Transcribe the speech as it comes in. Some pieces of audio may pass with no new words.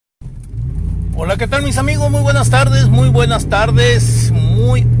Hola, ¿qué tal mis amigos? Muy buenas tardes, muy buenas tardes,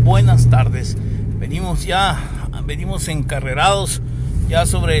 muy buenas tardes. Venimos encarrerados ya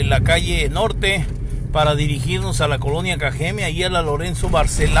sobre la calle norte para dirigirnos a la Colonia Cajeme, ahí a la Lorenzo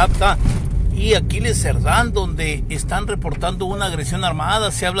Barcelata y Aquiles Cerdán, donde están reportando una agresión armada.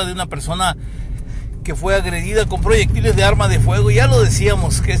 Se habla de una persona que fue agredida con proyectiles de arma de fuego. Ya lo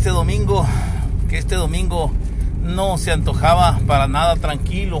decíamos que este domingo no se antojaba para nada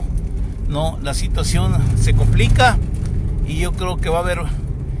tranquilo. No, la situación se complica y yo creo que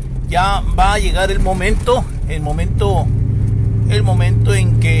ya va a llegar el momento en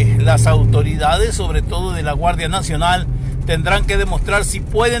que las autoridades, sobre todo de la Guardia Nacional, tendrán que demostrar si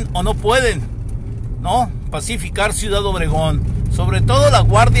pueden o no pueden, ¿no?, pacificar Ciudad Obregón. Sobre todo la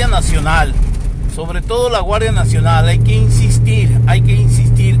Guardia Nacional, hay que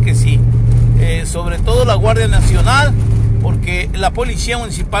insistir que sí, sobre todo la Guardia Nacional, porque la policía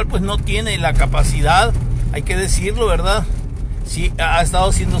municipal pues no tiene la capacidad, hay que decirlo, ¿verdad? Sí, ha estado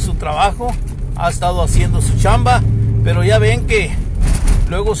haciendo su trabajo, ha estado haciendo su chamba, pero ya ven que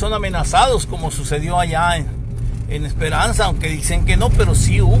luego son amenazados, como sucedió allá en Esperanza, aunque dicen que no, pero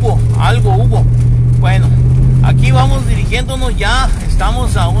sí algo hubo. Bueno, aquí vamos dirigiéndonos, ya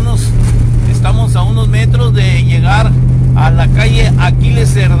estamos a unos metros de llegar a la calle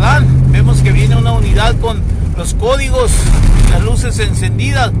Aquiles Cerdán. Vemos que viene una unidad con los códigos y las luces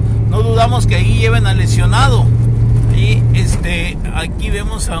encendidas. No dudamos que ahí lleven al lesionado. Y aquí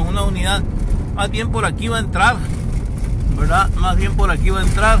vemos a una unidad, más bien por aquí va a entrar, ¿verdad? Más bien por aquí va a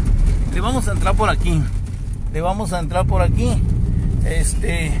entrar. Le vamos a entrar por aquí.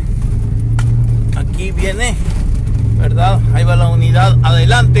 Aquí viene, ¿verdad? Ahí va la unidad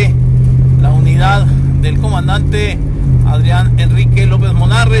adelante, la unidad del comandante Adrián Enrique López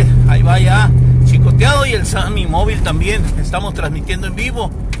Monarre. Ahí va ya chicoteado, y el Sammy móvil también. Estamos transmitiendo en vivo.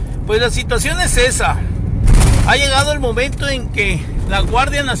 Pues la situación es esa. Ha llegado el momento en que la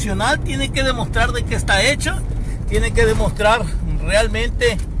Guardia Nacional tiene que demostrar de qué está hecha, tiene que demostrar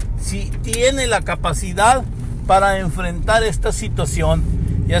realmente si tiene la capacidad para enfrentar esta situación.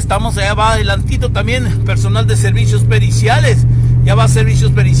 Ya estamos, allá va adelantito también personal de servicios periciales, ya va a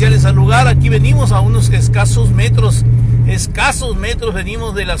servicios periciales al lugar. Aquí venimos a unos escasos metros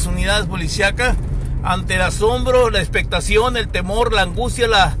venimos de las unidades policíacas, ante el asombro, la expectación, el temor, la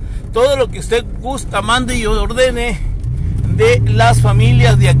angustia, todo lo que usted gusta, mande y ordene de las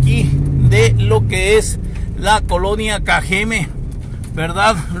familias de aquí, de lo que es la Colonia Cajeme,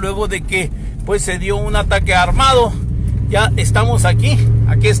 ¿verdad? Luego de que pues se dio un ataque armado, ya estamos aquí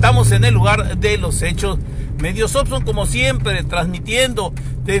estamos en el lugar de los hechos. Medios Opson, como siempre, transmitiendo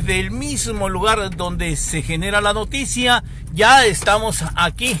desde el mismo lugar donde se genera la noticia. Ya estamos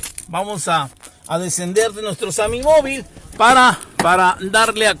aquí. Vamos a descender de nuestro Sammy móvil para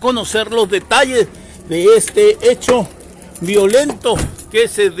darle a conocer los detalles de este hecho violento que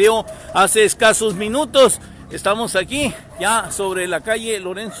se dio hace escasos minutos. Estamos aquí ya sobre la calle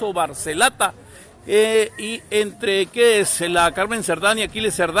Lorenzo Barcelata, y entre la Carmen Cerdán y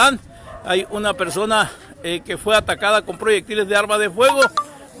Aquiles Cerdán hay una persona que fue atacada con proyectiles de arma de fuego.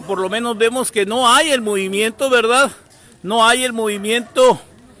 Por lo menos vemos que no hay el movimiento, ¿verdad? No hay el movimiento,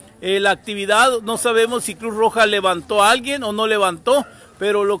 la actividad. No sabemos si Cruz Roja levantó a alguien o no levantó,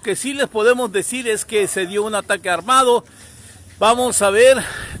 pero lo que sí les podemos decir es que se dio un ataque armado. Vamos a ver,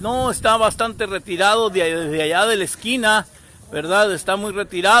 no, está bastante retirado desde allá de la esquina, ¿verdad? Está muy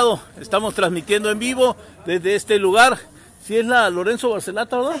retirado. Estamos transmitiendo en vivo desde este lugar. ¿Sí es la Lorenzo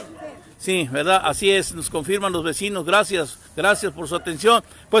Barcelata, verdad? Sí, ¿verdad? Así es, nos confirman los vecinos. Gracias por su atención.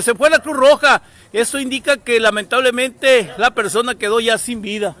 Pues se fue la Cruz Roja. Esto indica que lamentablemente la persona quedó ya sin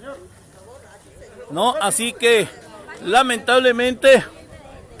vida, ¿no? Así que lamentablemente,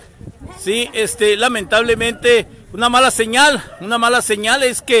 sí, lamentablemente una mala señal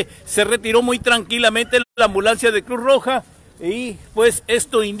es que se retiró muy tranquilamente la ambulancia de Cruz Roja, y pues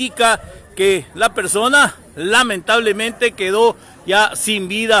esto indica que la persona lamentablemente quedó ya sin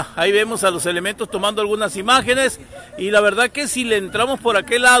vida. Ahí vemos a los elementos tomando algunas imágenes, y la verdad que si le entramos por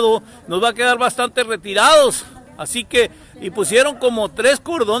aquel lado nos va a quedar bastante retirados. Así que, y pusieron como 3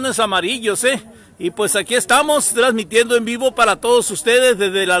 cordones amarillos, y pues aquí estamos transmitiendo en vivo para todos ustedes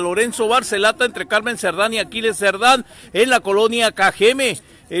desde la Lorenzo Barcelata, entre Carmen Cerdán y Aquiles Cerdán, en la Colonia Cajeme.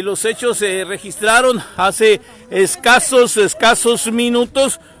 Los hechos se registraron hace escasos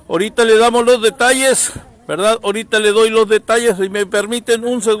minutos. Ahorita le damos los detalles, ¿verdad? Ahorita le doy los detalles, si me permiten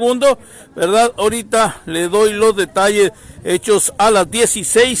un segundo, ¿verdad? Ahorita le doy los detalles. Hechos a las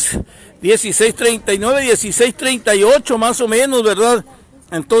 16:39, 16:38 más o menos, ¿verdad?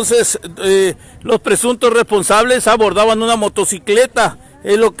 Entonces, los presuntos responsables abordaban una motocicleta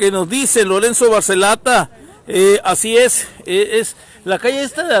es lo que nos dice Lorenzo Barcelata. Así es la calle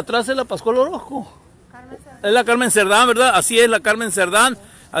esta de atrás es la Pascual Orozco. Es la Carmen Cerdán, ¿verdad? Así es, la Carmen Cerdán.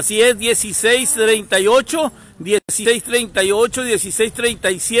 Así es, 1638,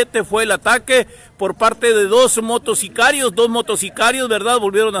 1637 fue el ataque por parte de dos motocicarios, ¿verdad?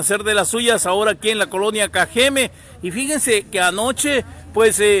 Volvieron a hacer de las suyas ahora aquí en la colonia Cajeme. Y fíjense que anoche,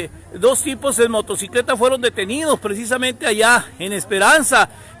 pues, dos tipos en motocicleta fueron detenidos precisamente allá en Esperanza.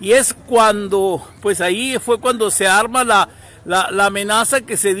 Y es cuando, pues ahí fue cuando se arma la amenaza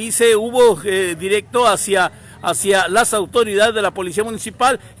que se dice hubo directo hacia las autoridades de la policía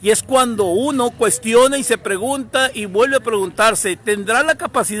municipal, y es cuando uno cuestiona y se pregunta y vuelve a preguntarse, ¿tendrá la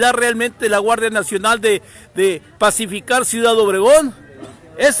capacidad realmente la Guardia Nacional de pacificar Ciudad Obregón?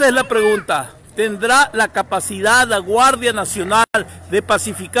 Esa es la pregunta. ¿Tendrá la capacidad la Guardia Nacional de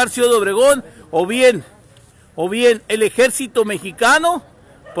pacificar Ciudad Obregón o bien el ejército mexicano?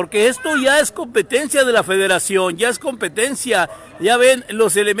 Porque esto ya es competencia de la federación, ya es competencia, ya ven,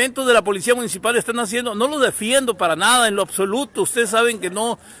 los elementos de la policía municipal están haciendo, no lo defiendo para nada, en lo absoluto, ustedes saben que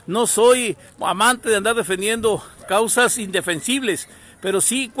no soy amante de andar defendiendo causas indefensibles, pero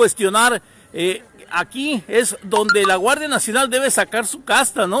sí cuestionar, aquí es donde la Guardia Nacional debe sacar su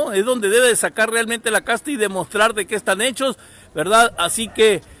casta, ¿no? Es donde debe sacar realmente la casta y demostrar de qué están hechos, ¿verdad? Así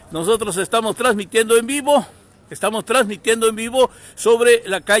que nosotros estamos transmitiendo en vivo. Estamos transmitiendo en vivo sobre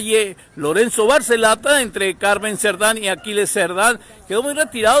la calle Lorenzo Barcelata, entre Carmen Cerdán y Aquiles Cerdán. Quedó muy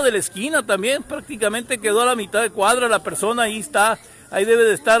retirado de la esquina también, prácticamente quedó a la mitad de cuadra. La persona ahí está, ahí debe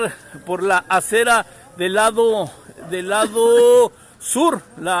de estar por la acera del lado sur,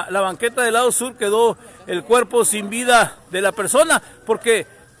 la banqueta del lado sur, quedó el cuerpo sin vida de la persona, porque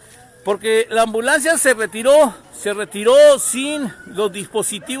la ambulancia se retiró sin los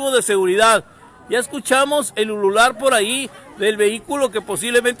dispositivos de seguridad. Ya escuchamos el ulular por ahí del vehículo que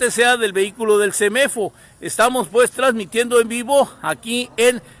posiblemente sea del vehículo del CEMEFO. Estamos pues transmitiendo en vivo aquí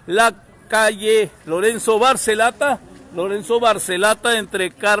en la calle Lorenzo Barcelata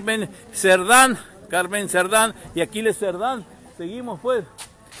entre Carmen Cerdán y Aquiles Cerdán. Seguimos pues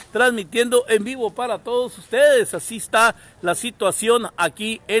transmitiendo en vivo para todos ustedes. Así está la situación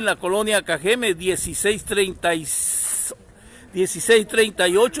aquí en la colonia Cajeme,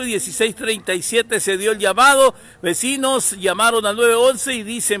 1638, 1637 se dio el llamado, vecinos llamaron al 911 y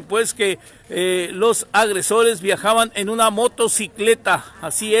dicen pues que los agresores viajaban en una motocicleta,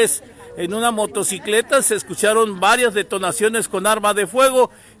 así es, en una motocicleta se escucharon varias detonaciones con arma de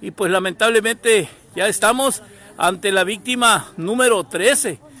fuego y pues lamentablemente ya estamos ante la víctima número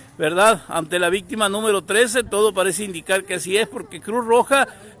 13, ¿verdad? Ante la víctima número 13, todo parece indicar que así es, porque Cruz Roja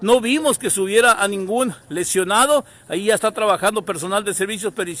no vimos que subiera a ningún lesionado. Ahí ya está trabajando personal de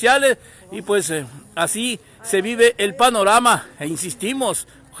servicios periciales y pues así se vive el panorama. E insistimos,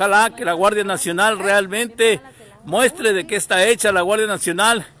 ojalá que la Guardia Nacional realmente muestre de qué está hecha la Guardia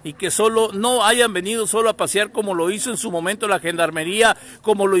Nacional y que no hayan venido solo a pasear como lo hizo en su momento la Gendarmería,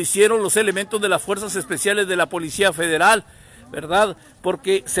 como lo hicieron los elementos de las Fuerzas Especiales de la Policía Federal, ¿verdad?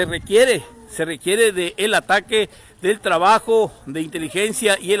 Porque se requiere de el ataque del trabajo de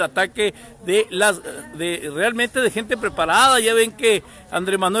inteligencia y el ataque realmente de gente preparada. Ya ven que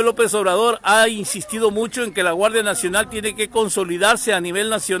Andrés Manuel López Obrador ha insistido mucho en que la Guardia Nacional tiene que consolidarse a nivel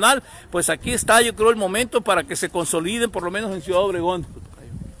nacional. Pues aquí está, yo creo, el momento para que se consoliden, por lo menos en Ciudad Obregón.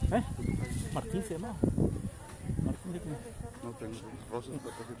 Martín se llama. Martín de qué? No tengo. Rosas,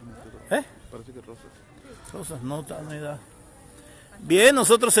 parece que Rosas. Rosas, no hay edad. Bien,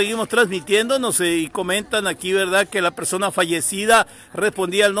 nosotros seguimos transmitiéndonos y comentan aquí, ¿verdad?, que la persona fallecida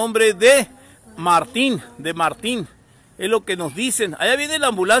respondía al nombre de Martín, es lo que nos dicen. Allá viene la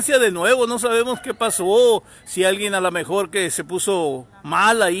ambulancia de nuevo, no sabemos qué pasó, si alguien a lo mejor que se puso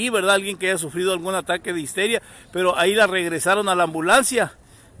mal ahí, ¿verdad?, alguien que haya sufrido algún ataque de histeria, pero ahí la regresaron a la ambulancia,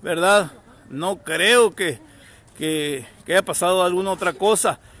 ¿verdad? No creo que haya pasado alguna otra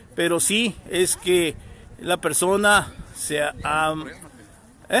cosa, pero sí es que la persona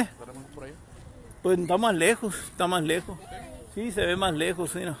pues está más lejos, sí, se ve más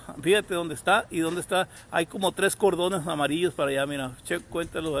lejos, mira. Fíjate dónde está y dónde está, hay como 3 cordones amarillos para allá, mira,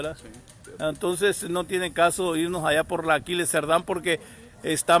 cuéntalo, ¿verdad? Entonces no tiene caso irnos allá por la Aquiles Cerdán porque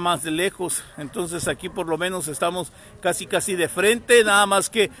está más lejos. Entonces aquí por lo menos estamos casi de frente, nada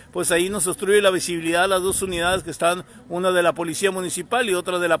más que pues ahí nos obstruye la visibilidad las dos unidades que están, una de la policía municipal y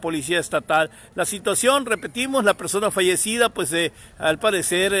otra de la policía estatal. La situación, repetimos, la persona fallecida pues al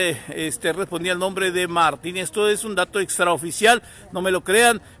parecer respondía al nombre de Martín. Esto es un dato extraoficial, no me lo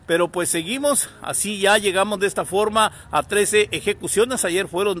crean, pero pues seguimos, así ya llegamos de esta forma a 13 ejecuciones. Ayer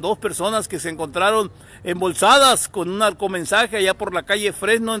fueron 2 personas que se encontraron embolsadas con un narcomensaje allá por la calle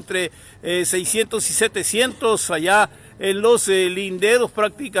Fresno entre 600 y 700 allá en los linderos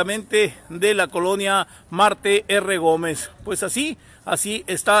prácticamente de la colonia Marte R. Gómez. Pues así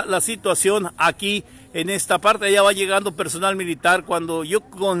está la situación aquí en esta parte. Allá va llegando personal militar cuando yo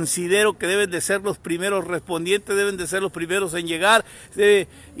considero que deben de ser los primeros respondientes, deben de ser los primeros en llegar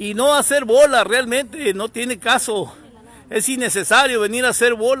y no hacer bola. Realmente no tiene caso. Es innecesario venir a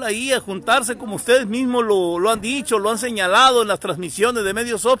hacer bola ahí, a juntarse como ustedes mismos lo han dicho, lo han señalado en las transmisiones de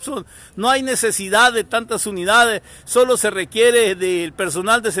medios Opson. No hay necesidad de tantas unidades, solo se requiere del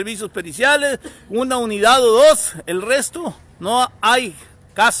personal de servicios periciales, una unidad o 2, el resto no hay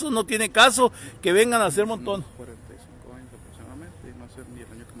caso, no tiene caso que vengan a hacer montón. 45 años aproximadamente y no hace ni el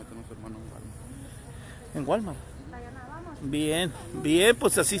año que mató a nuestro hermano en Walmart. Bien,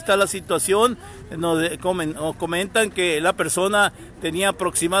 pues así está la situación. Nos comentan que la persona tenía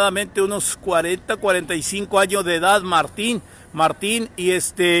aproximadamente unos 45 años de edad, Martín, y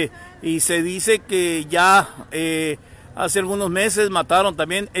se dice que ya hace algunos meses mataron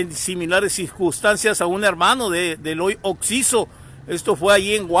también en similares circunstancias a un hermano del hoy Oxiso. Esto fue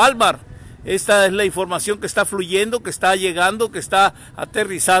allí en Walmart. Esta es la información que está fluyendo, que está llegando, que está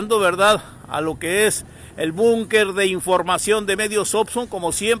aterrizando, ¿verdad?, a lo que es el búnker de información de medios Opson,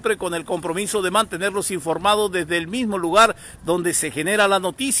 como siempre con el compromiso de mantenerlos informados desde el mismo lugar donde se genera la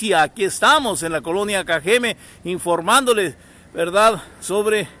noticia. Aquí estamos en la colonia Cajeme informándoles, ¿verdad?,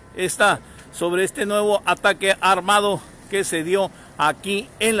 sobre este nuevo ataque armado que se dio aquí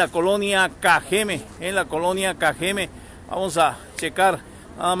en la colonia Cajeme, Vamos a checar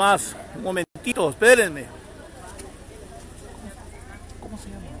nada más un momentito, espérenme. ¿Cómo se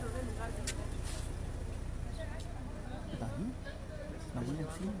llama? Daniel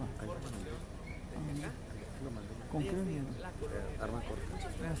Silva. ¿Con qué viene? Arma corta.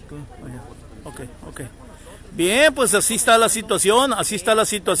 Ok. Bien, pues así está la situación,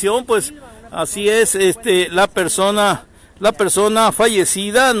 pues así es, la persona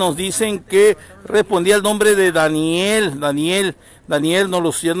fallecida. Nos dicen que respondía al nombre de Daniel, ya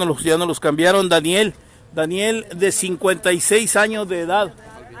no los cambiaron, Daniel de 56 años de edad.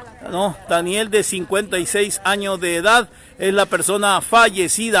 No, Daniel de 56 años de edad es la persona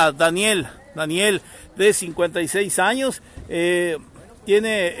fallecida. Daniel de 56 años,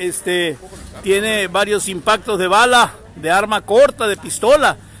 tiene varios impactos de bala, de arma corta, de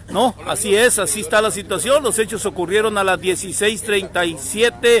pistola. No, así está la situación. Los hechos ocurrieron a las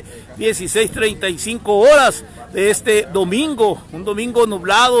 16:35 horas de este domingo. Un domingo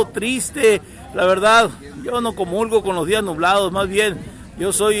nublado, triste. La verdad, yo no comulgo con los días nublados, más bien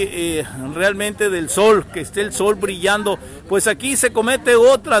yo soy realmente del sol, que esté el sol brillando. Pues aquí se comete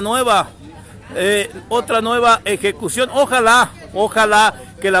otra nueva ejecución. Ojalá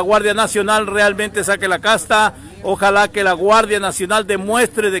que la Guardia Nacional realmente saque la casta. Ojalá que la Guardia Nacional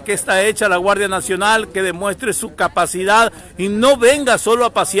demuestre de qué está hecha la Guardia Nacional, que demuestre su capacidad y no venga solo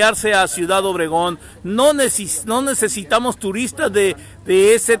a pasearse a Ciudad Obregón. No necesitamos turistas de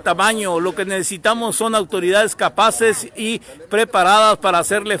ese tamaño. Lo que necesitamos son autoridades capaces y preparadas para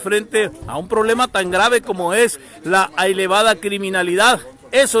hacerle frente a un problema tan grave como es la elevada criminalidad.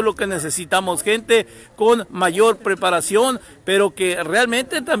 Eso es lo que necesitamos, gente con mayor preparación, pero que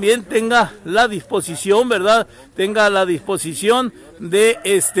realmente también tenga la disposición, ¿verdad? Tenga la disposición de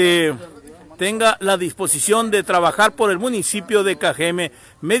trabajar por el municipio de Cajeme.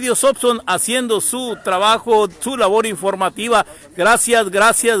 Medios Opson haciendo su trabajo, su labor informativa.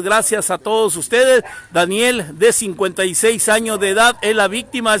 Gracias a todos ustedes. Daniel, de 56 años de edad, es la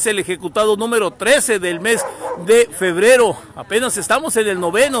víctima, es el ejecutado número 13 del mes de febrero. Apenas estamos en el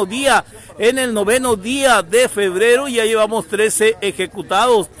noveno día de febrero y ya llevamos 13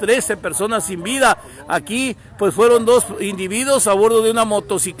 ejecutados, 13 personas sin vida. Aquí pues fueron 2 individuos a bordo de una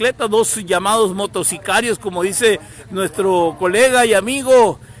motocicleta, 2 llamados motocicarios, como dice nuestro colega y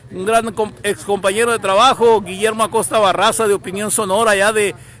amigo, un gran ex compañero de trabajo, Guillermo Acosta Barraza, de Opinión Sonora, allá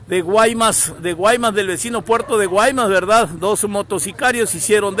de Guaymas, del vecino puerto de Guaymas, ¿verdad? 2 motocicarios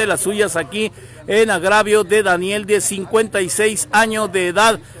hicieron de las suyas aquí en agravio de Daniel, de 56 años de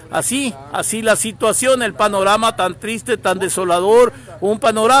edad. Así la situación, el panorama tan triste, tan desolador, un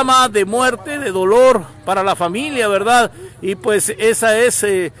panorama de muerte, de dolor para la familia, ¿verdad? Y pues esa es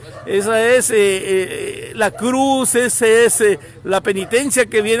la cruz, esa es la penitencia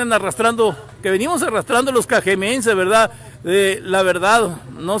que venimos arrastrando los cajemenses, ¿verdad? la verdad,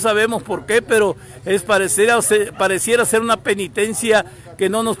 no sabemos por qué, pero pareciera ser una penitencia que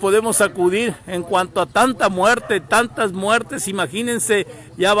no nos podemos sacudir en cuanto a tanta muerte, tantas muertes. Imagínense,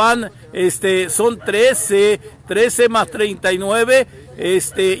 ya van, son 13 más 39,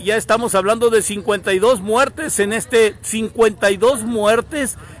 ya estamos hablando de 52 muertes en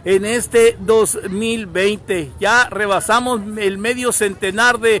 2020. Ya rebasamos el medio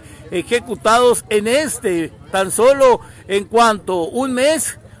centenar de ejecutados en tan solo en cuanto un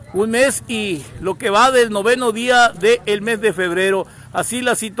mes y lo que va del 9º día del mes de febrero. Así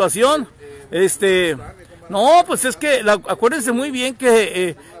la situación, no, pues es que acuérdense muy bien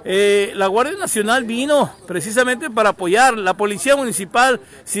que la Guardia Nacional vino precisamente para apoyar. La Policía Municipal,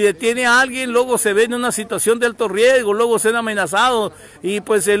 si detiene a alguien, luego se ve en una situación de alto riesgo, luego se ven amenazados, y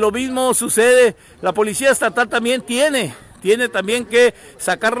pues lo mismo sucede. La Policía Estatal también tiene también que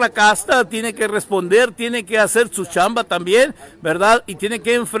sacar la casta, tiene que responder, tiene que hacer su chamba también, ¿verdad? Y tiene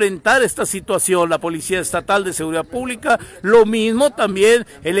que enfrentar esta situación. La Policía Estatal de Seguridad Pública, lo mismo también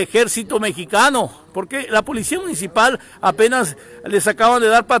el Ejército Mexicano, porque la Policía Municipal apenas les acaban de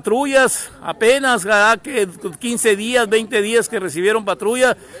dar patrullas, apenas que 15 días, 20 días que recibieron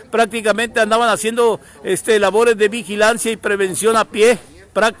patrullas, prácticamente andaban haciendo labores de vigilancia y prevención a pie,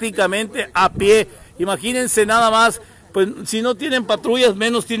 prácticamente a pie. Imagínense nada más. Pues si no tienen patrullas,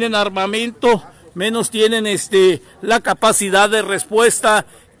 menos tienen armamento, menos tienen la capacidad de respuesta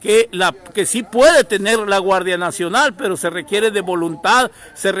que sí puede tener la Guardia Nacional, pero se requiere de voluntad,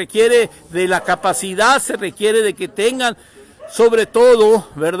 se requiere de la capacidad, se requiere de que tengan, sobre todo,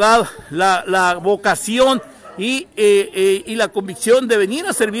 ¿verdad?, la vocación y la convicción de venir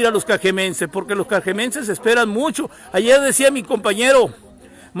a servir a los cajemenses, porque los cajemenses esperan mucho. Ayer decía mi compañero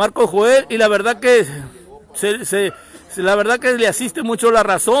Marco Joel, y la verdad que la verdad que le asiste mucho la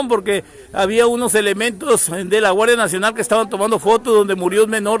razón, porque había unos elementos de la Guardia Nacional que estaban tomando fotos donde murió un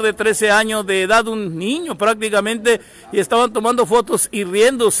menor de 13 años de edad, un niño prácticamente, y estaban tomando fotos y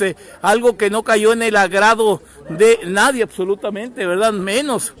riéndose, algo que no cayó en el agrado de nadie absolutamente, ¿verdad?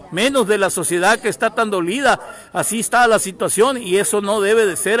 Menos de la sociedad que está tan dolida. Así está la situación y eso no debe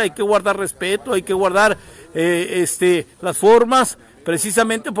de ser. Hay que guardar respeto, hay que guardar las formas,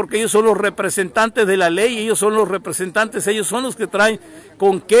 precisamente porque ellos son los representantes de la ley, ellos son los representantes, ellos son los que traen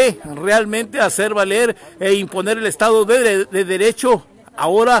con qué realmente hacer valer e imponer el Estado de Derecho.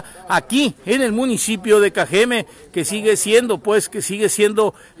 Ahora aquí en el municipio de Cajeme, que sigue siendo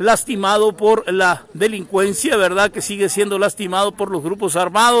lastimado por la delincuencia, ¿verdad? Que sigue siendo lastimado por los grupos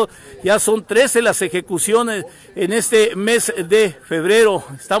armados. Ya son 13 las ejecuciones en este mes de febrero.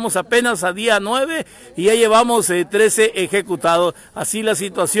 Estamos apenas a día 9 y ya llevamos 13 ejecutados. Así la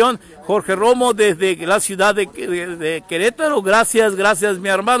situación. Jorge Romo desde la ciudad de Querétaro. Gracias mi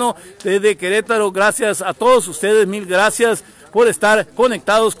hermano desde Querétaro. Gracias a todos ustedes, mil gracias por estar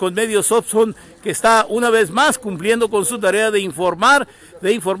conectados con Medios Opson, que está una vez más cumpliendo con su tarea de informar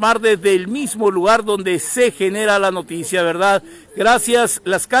desde el mismo lugar donde se genera la noticia, ¿verdad? Gracias.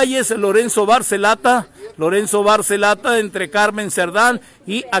 Las calles Lorenzo Barcelata entre Carmen Cerdán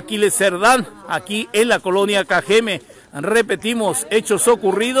y Aquiles Cerdán, aquí en la colonia Cajeme. Repetimos, hechos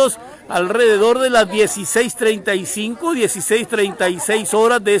ocurridos alrededor de las 16:36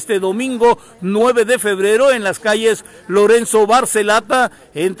 horas de este domingo 9 de febrero en las calles Lorenzo Barcelata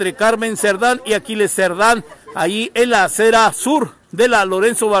entre Carmen Cerdán y Aquiles Cerdán, ahí en la acera sur de la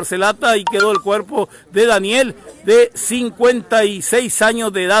Lorenzo Barcelata. Ahí quedó el cuerpo de Daniel, de 56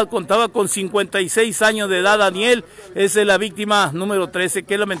 años de edad, contaba con 56 años de edad Daniel, esa es la víctima número 13,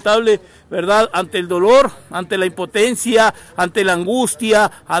 qué lamentable, ¿verdad? Ante el dolor, ante la impotencia, ante la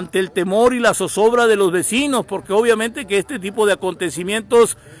angustia, ante el temor y la zozobra de los vecinos, porque obviamente que este tipo de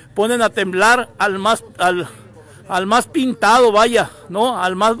acontecimientos ponen a temblar al más pintado, vaya, ¿no?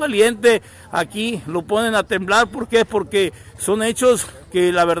 Al más valiente, aquí lo ponen a temblar. ¿Por qué? Porque son hechos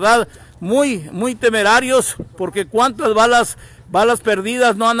que la verdad muy temerarios, porque cuántas balas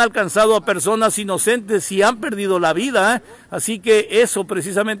perdidas no han alcanzado a personas inocentes y han perdido la vida, ¿eh? Así que eso,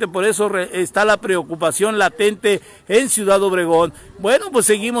 precisamente por eso está la preocupación latente en Ciudad Obregón. Bueno, pues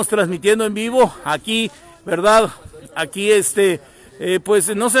seguimos transmitiendo en vivo aquí, ¿verdad? Aquí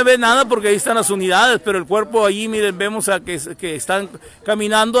pues no se ve nada porque ahí están las unidades, pero el cuerpo allí, miren, vemos que están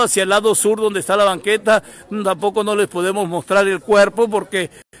caminando hacia el lado sur donde está la banqueta. Tampoco no les podemos mostrar el cuerpo porque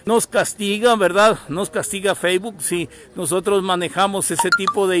nos castiga, ¿verdad? Nos castiga Facebook si nosotros manejamos ese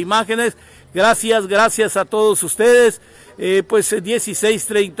tipo de imágenes. Gracias a todos ustedes. Pues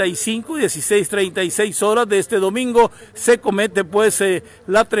 16:36 horas de este domingo se comete pues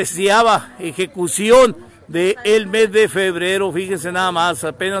la 13ª ejecución del mes de febrero. Fíjense nada más,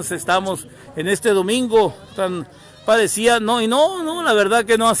 apenas estamos en este domingo tan parecía, no, la verdad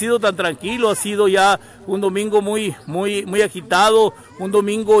que no ha sido tan tranquilo, ha sido ya un domingo muy agitado, un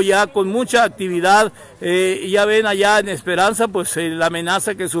domingo ya con mucha actividad. Ya ven allá en Esperanza, pues la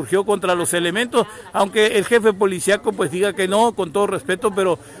amenaza que surgió contra los elementos, aunque el jefe policíaco pues diga que no, con todo respeto,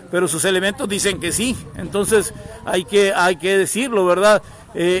 pero sus elementos dicen que sí. Entonces hay que decirlo, ¿verdad?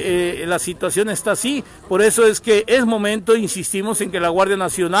 La situación está así, por eso es que es momento, insistimos en que la Guardia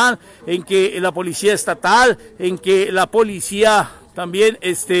Nacional, en que la Policía Estatal, en que la Policía también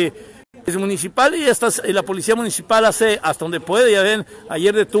es municipal, y la Policía Municipal hace hasta donde puede. Ya ven,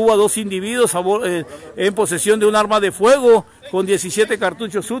 ayer detuvo a 2 individuos en posesión de un arma de fuego con 17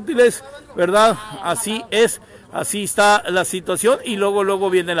 cartuchos útiles, ¿verdad? Así es. Así está la situación y luego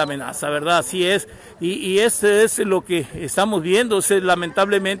viene la amenaza, ¿verdad? Así es, y este es lo que estamos viendo.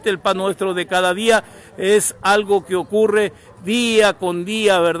 Lamentablemente el pan nuestro de cada día es algo que ocurre día con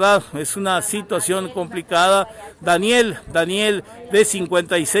día, ¿verdad? Es una situación complicada. Daniel, de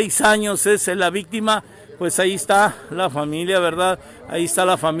 56 años, es la víctima. Pues ahí está la familia, ¿verdad? Ahí está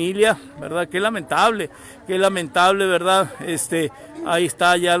la familia, ¿verdad? Qué lamentable, ¿verdad? Ahí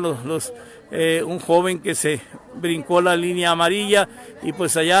está ya un joven que se brincó la línea amarilla y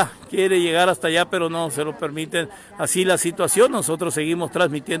pues allá quiere llegar hasta allá, pero no se lo permiten. Así la situación. Nosotros seguimos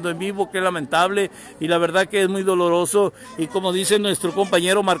transmitiendo en vivo. Qué lamentable, y la verdad que es muy doloroso, y como dice nuestro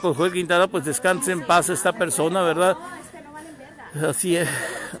compañero Marcos Joel Quintana, pues descanse en paz esta persona, ¿verdad? Así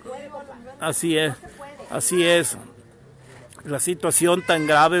es la situación tan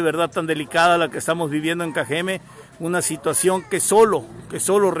grave, ¿verdad? Tan delicada la que estamos viviendo en Cajeme. Una situación que solo,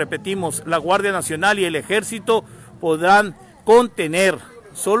 repetimos, la Guardia Nacional y el Ejército podrán contener.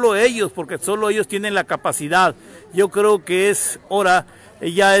 Solo ellos, porque solo ellos tienen la capacidad. Yo creo que es hora,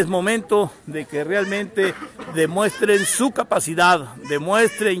 ya es momento de que realmente demuestren su capacidad,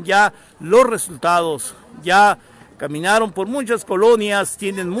 demuestren ya los resultados. Ya caminaron por muchas colonias,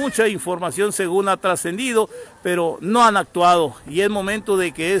 tienen mucha información según ha trascendido, pero no han actuado, y es momento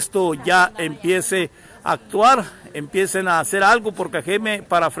de que esto ya empiece a actuar, empiecen a hacer algo por Cajeme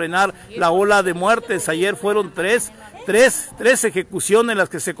para frenar la ola de muertes. Ayer fueron tres ejecuciones las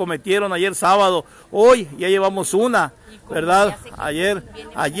que se cometieron ayer sábado. Hoy ya llevamos una, ¿verdad?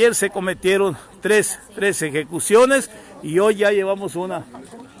 Ayer se cometieron tres ejecuciones y hoy ya llevamos una.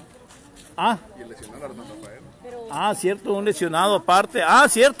 Cierto, un lesionado aparte.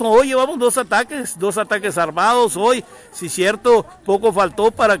 Cierto, hoy llevamos dos ataques armados hoy. Sí, cierto, poco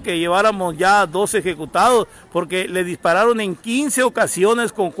faltó para que lleváramos ya 2 ejecutados, porque le dispararon en 15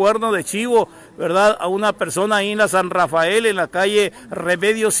 ocasiones con cuerno de chivo, ¿verdad? A una persona ahí en la San Rafael, en la calle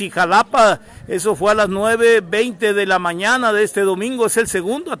Remedios y Jalapa. Eso fue a las 9:20 de la mañana de este domingo. Es el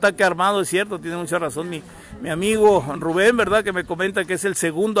segundo ataque armado, es cierto, tiene mucha razón mi amigo Rubén, ¿verdad? Que me comenta que es el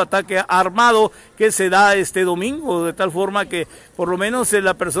segundo ataque armado que se da este domingo, de tal forma que por lo menos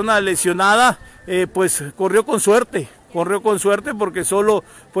la persona lesionada pues corrió con suerte porque solo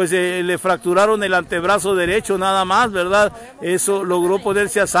pues le fracturaron el antebrazo derecho nada más, ¿verdad? Eso logró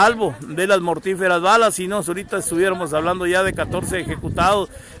ponerse a salvo de las mortíferas balas, si no ahorita estuviéramos hablando ya de 14 ejecutados.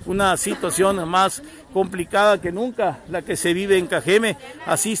 Una situación más complicada que nunca la que se vive en Cajeme.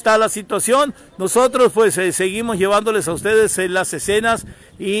 Así está la situación. Nosotros pues seguimos llevándoles a ustedes las escenas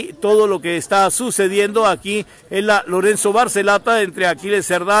y todo lo que está sucediendo aquí en la Lorenzo Barcelata, entre Aquiles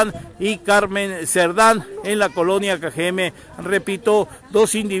Cerdán y Carmen Cerdán, en la colonia Cajeme. Repito,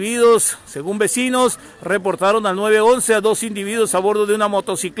 2 individuos, según vecinos, reportaron al 911 a 2 individuos a bordo de una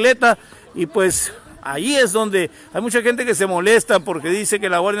motocicleta, y pues ahí es donde hay mucha gente que se molesta porque dice que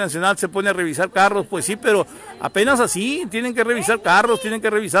la Guardia Nacional se pone a revisar carros. Pues sí, pero apenas así, tienen que revisar carros, tienen que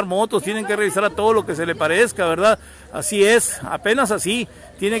revisar motos, tienen que revisar a todo lo que se le parezca, ¿verdad? Así es, apenas así,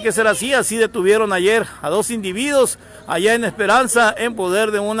 tiene que ser así. Así detuvieron ayer a 2 individuos allá en Esperanza en poder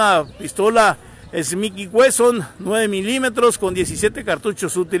de una pistola Smith & Wesson 9 milímetros con 17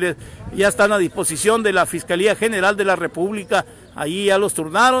 cartuchos útiles. Ya están a disposición de la Fiscalía General de la República. Allí ya los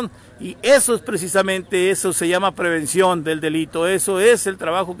turnaron, y eso es precisamente, eso se llama prevención del delito. Eso es el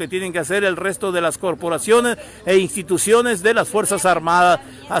trabajo que tienen que hacer el resto de las corporaciones e instituciones de las Fuerzas Armadas.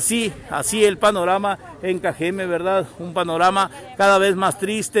 Así el panorama en Cajeme, ¿verdad? Un panorama cada vez más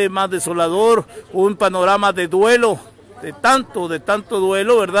triste, más desolador, un panorama de duelo, de tanto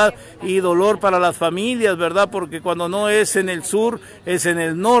duelo, ¿verdad? Y dolor para las familias, ¿verdad? Porque cuando no es en el sur, es en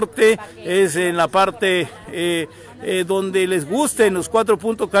el norte, es en la parte donde les gusten los 4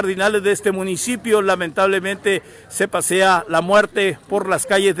 puntos cardinales de este municipio. Lamentablemente se pasea la muerte por las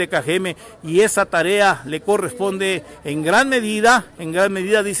calles de Cajeme, y esa tarea le corresponde en gran medida,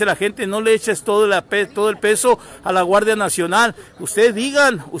 dice la gente. No le eches todo el peso a la Guardia Nacional. Ustedes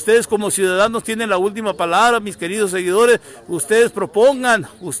digan, ustedes como ciudadanos tienen la última palabra, mis queridos seguidores. Ustedes propongan,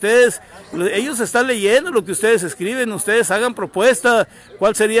 ellos están leyendo lo que ustedes escriben, ustedes hagan propuestas.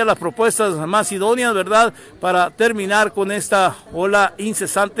 ¿Cuál serían las propuestas más idóneas, verdad, para terminar con esta ola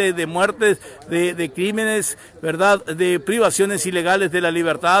incesante de muertes, de crímenes, verdad, de privaciones ilegales de la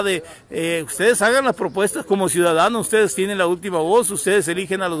libertad? Ustedes hagan las propuestas como ciudadanos, ustedes tienen la última voz, ustedes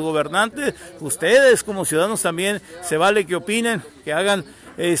eligen a los gobernantes, ustedes como ciudadanos también se vale que opinen, que hagan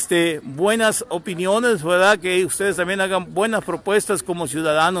buenas opiniones, verdad, que ustedes también hagan buenas propuestas como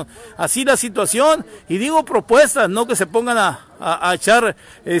ciudadanos. Así la situación, y digo propuestas, no que se pongan a echar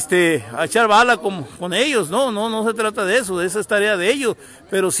bala con ellos, no se trata de eso, esa es tarea de ellos,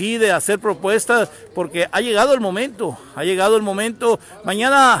 pero sí de hacer propuestas, porque ha llegado el momento,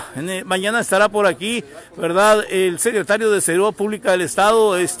 mañana estará por aquí, verdad, el secretario de Seguridad Pública del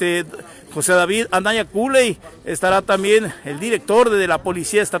Estado, José David Anaya Culey, estará también el director de la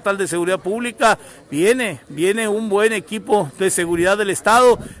Policía Estatal de Seguridad Pública. Viene un buen equipo de seguridad del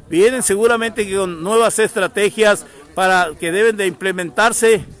Estado, vienen seguramente con nuevas estrategias que deben de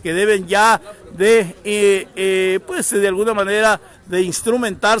implementarse, que deben ya de alguna manera de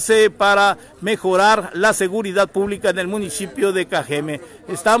instrumentarse para mejorar la seguridad pública en el municipio de Cajeme.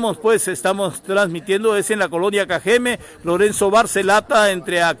 Estamos transmitiendo, es en la colonia Cajeme, Lorenzo Barcelata,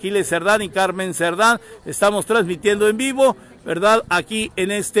 entre Aquiles Cerdán y Carmen Cerdán. Estamos transmitiendo en vivo, verdad, aquí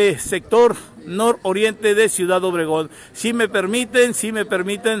en este sector nororiente de Ciudad Obregón. Si me permiten,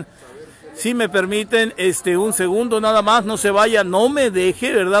 un segundo nada más, no se vaya, no me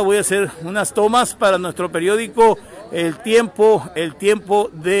deje, verdad, voy a hacer unas tomas para nuestro periódico El Tiempo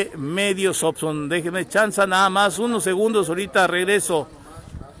de Medios Opson. Déjenme chance nada más, unos segundos, ahorita regreso.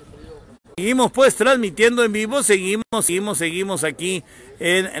 Seguimos pues transmitiendo en vivo, seguimos aquí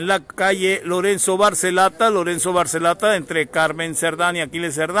en la calle Lorenzo Barcelata, entre Carmen Cerdán y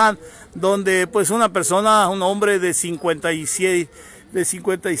Aquiles Cerdán, donde pues un hombre de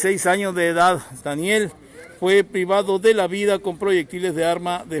 56 años de edad, Daniel, fue privado de la vida con proyectiles de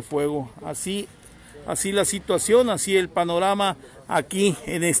arma de fuego. Así la situación, así el panorama aquí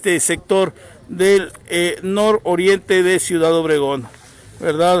en este sector del nororiente de Ciudad Obregón,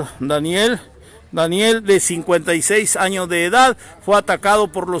 ¿verdad? Daniel, de 56 años de edad, fue atacado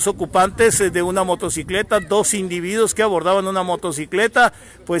por los ocupantes de una motocicleta, 2 individuos que abordaban una motocicleta.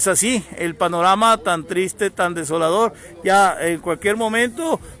 Pues así, el panorama tan triste, tan desolador. Ya en cualquier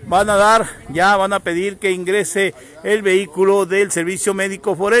momento van a pedir que ingrese el vehículo del Servicio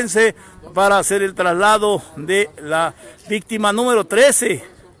Médico Forense para hacer el traslado de la víctima número 13,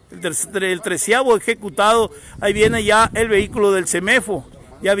 el 13º ejecutado. Ahí viene ya el vehículo del CEMEFO.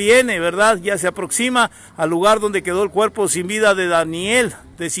 Ya viene, ¿verdad? Ya se aproxima al lugar donde quedó el cuerpo sin vida de Daniel,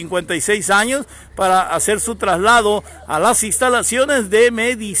 de 56 años, para hacer su traslado a las instalaciones de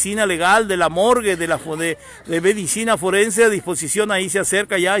medicina legal, de la morgue, de medicina forense a disposición. Ahí se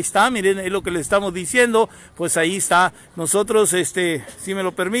acerca, ya está, miren, es lo que les estamos diciendo, pues ahí está. Nosotros, si me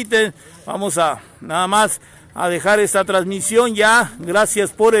lo permiten, vamos a nada más a dejar esta transmisión ya.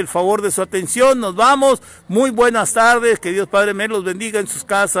 Gracias por el favor de su atención, nos vamos, muy buenas tardes, que Dios Padre me los bendiga en sus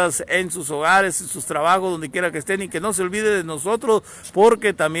casas, en sus hogares, en sus trabajos, donde quiera que estén, y que no se olvide de nosotros,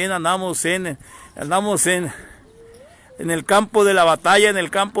 porque también andamos en el campo de la batalla, en el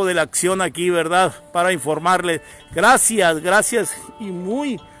campo de la acción aquí, ¿verdad? Para informarles. Gracias y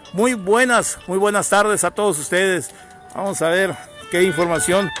muy buenas tardes a todos ustedes. Vamos a ver qué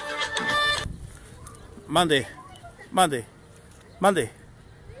información. Mande.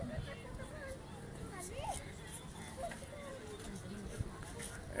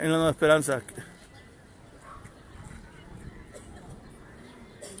 En la Nueva Esperanza.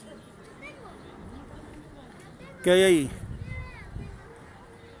 ¿Qué hay ahí?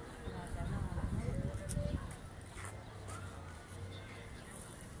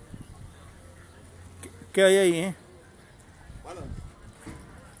 ¿Qué hay ahí,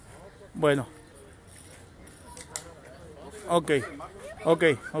 Bueno. Ok.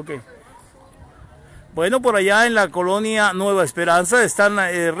 Bueno, por allá en la colonia Nueva Esperanza están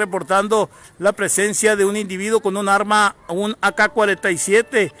reportando la presencia de un individuo con un arma, un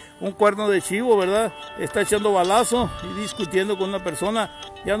AK-47, un cuerno de chivo, ¿verdad? Está echando balazo y discutiendo con una persona.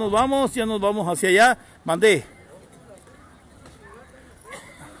 Ya nos vamos hacia allá. Mandé.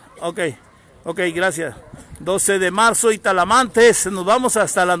 Ok, gracias. 12 de marzo y Talamantes. Nos vamos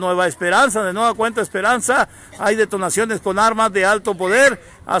hasta la Nueva Esperanza, de Nueva Cuenta Esperanza. Hay detonaciones con armas de alto poder.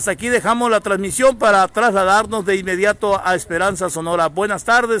 Hasta aquí dejamos la transmisión para trasladarnos de inmediato a Esperanza, Sonora. Buenas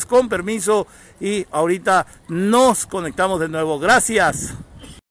tardes, con permiso, y ahorita nos conectamos de nuevo. Gracias.